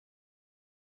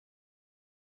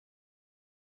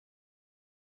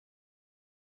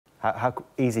How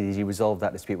easy did you resolve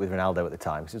that dispute with Ronaldo at the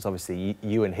time? Because it was obviously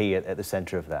you and he at the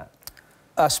centre of that.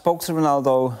 I spoke to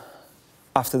Ronaldo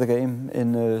after the game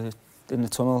in the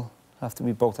tunnel, after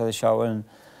we both had a shower, and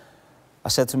I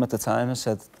said to him at the time, I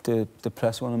said, the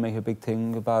press want to make a big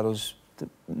thing about us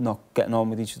not getting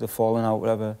on with each other, falling out,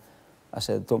 whatever. I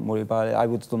said, don't worry about it. I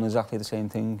would have done exactly the same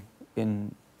thing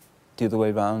in the other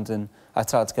way round, and I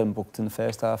tried to get him booked in the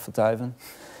first half for diving.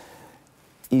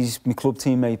 He's my club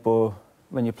teammate, but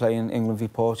when you're playing England v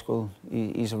Portugal,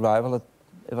 he's a rival.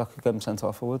 If I could get him sent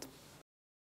off, I would.